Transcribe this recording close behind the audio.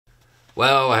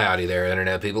Well, howdy there,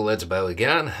 Internet people. It's Bo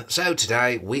again. So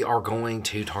today we are going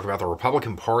to talk about the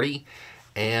Republican Party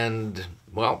and,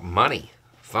 well, money,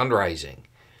 fundraising,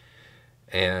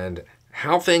 and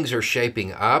how things are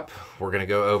shaping up. We're going to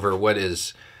go over what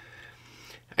is,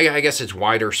 I guess it's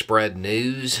wider spread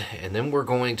news, and then we're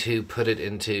going to put it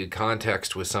into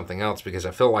context with something else because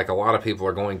I feel like a lot of people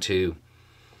are going to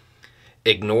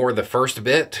ignore the first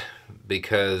bit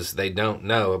because they don't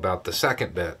know about the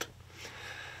second bit.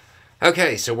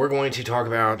 Okay, so we're going to talk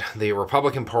about the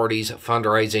Republican Party's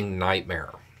fundraising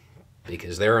nightmare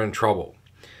because they're in trouble.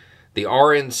 The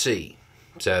RNC,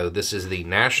 so this is the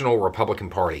National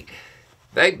Republican Party,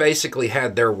 they basically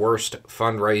had their worst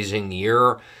fundraising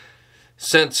year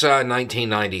since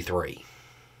 1993.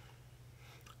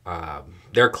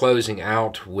 They're closing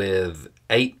out with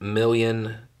 $8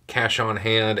 million cash on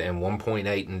hand and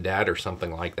 1.8 in debt or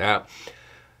something like that.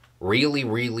 Really,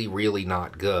 really, really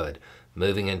not good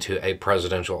moving into a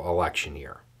presidential election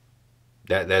year.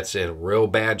 That's in real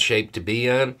bad shape to be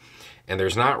in, and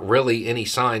there's not really any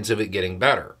signs of it getting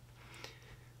better.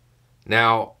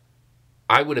 Now,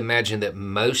 I would imagine that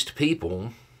most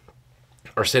people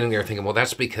are sitting there thinking, well,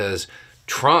 that's because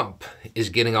Trump is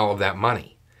getting all of that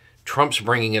money. Trump's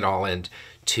bringing it all in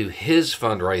to his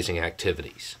fundraising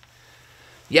activities.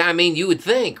 Yeah, I mean, you would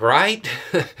think, right?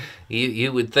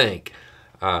 you would think,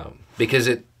 because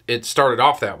it started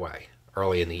off that way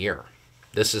early in the year.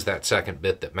 This is that second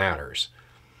bit that matters.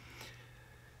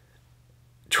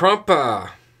 Trump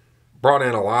brought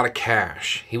in a lot of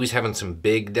cash. He was having some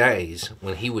big days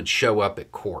when he would show up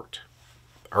at court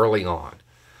early on.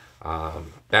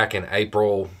 Back in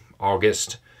April,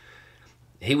 August,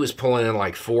 he was pulling in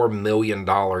like $4 million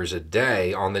a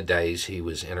day on the days he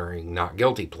was entering not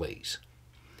guilty pleas.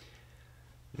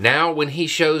 Now, when he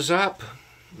shows up,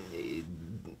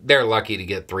 they're lucky to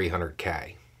get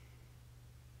 $300K.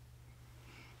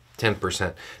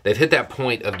 10%. They've hit that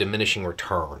point of diminishing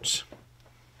returns.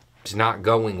 It's not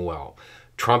going well.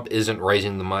 Trump isn't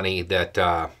raising the money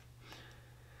that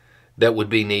would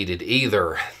be needed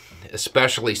either,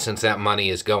 especially since that money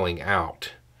is going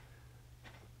out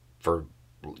for,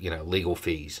 legal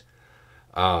fees.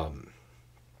 The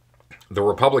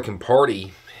Republican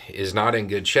Party is not in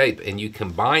good shape, and you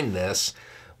combine this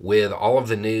with all of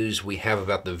the news we have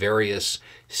about the various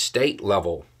state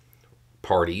level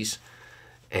parties,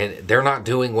 and they're not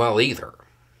doing well either.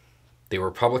 The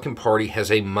Republican Party has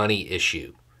a money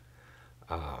issue.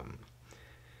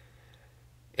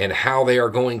 And how they are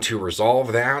going to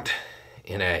resolve that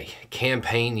in a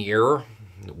campaign year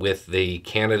with the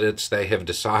candidates they have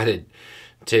decided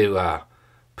to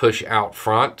push out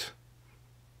front,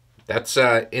 that's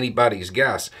anybody's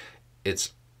guess.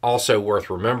 It's also worth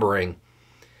remembering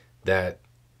that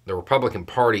the Republican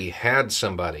Party had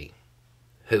somebody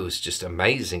who was just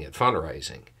amazing at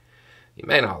fundraising. You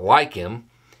may not like him,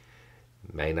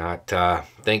 may not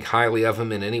think highly of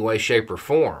him in any way, shape, or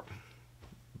form,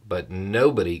 but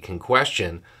nobody can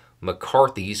question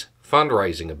McCarthy's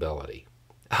fundraising ability.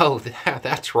 Oh,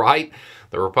 that's right.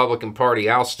 The Republican Party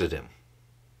ousted him.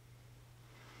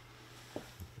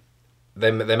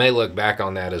 They may look back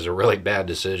on that as a really bad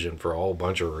decision for a whole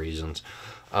bunch of reasons.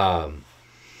 And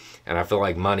I feel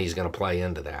like money's going to play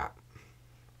into that.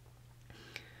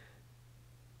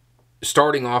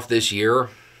 Starting off this year,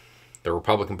 the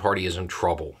Republican Party is in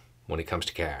trouble when it comes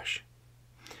to cash.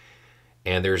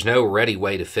 And there's no ready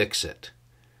way to fix it.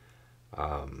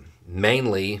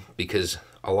 Mainly because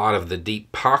a lot of the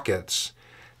deep pockets,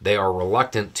 they are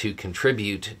reluctant to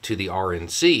contribute to the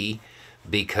RNC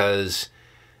because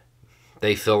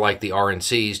they feel like the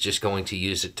RNC is just going to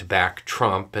use it to back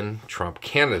Trump and Trump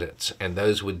candidates. And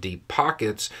those with deep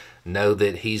pockets know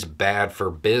that he's bad for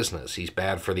business. He's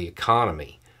bad for the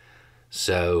economy.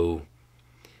 So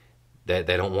they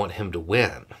don't want him to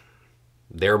win.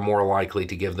 They're more likely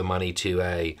to give the money to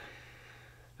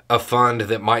a fund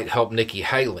that might help Nikki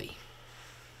Haley,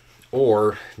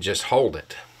 or just hold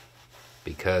it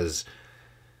because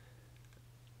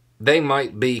they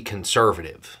might be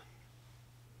conservative.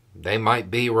 They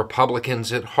might be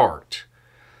Republicans at heart.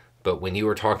 But when you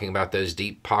were talking about those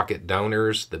deep pocket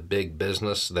donors, the big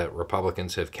business that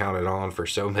Republicans have counted on for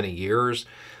so many years,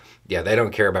 yeah, they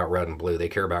don't care about red and blue. They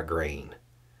care about green.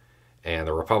 And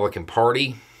the Republican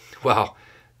Party, well,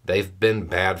 they've been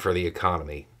bad for the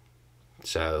economy.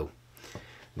 So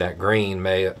that green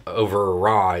may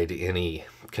override any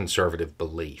conservative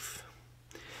belief.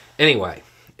 Anyway,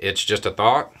 it's just a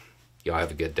thought. Y'all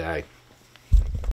have a good day.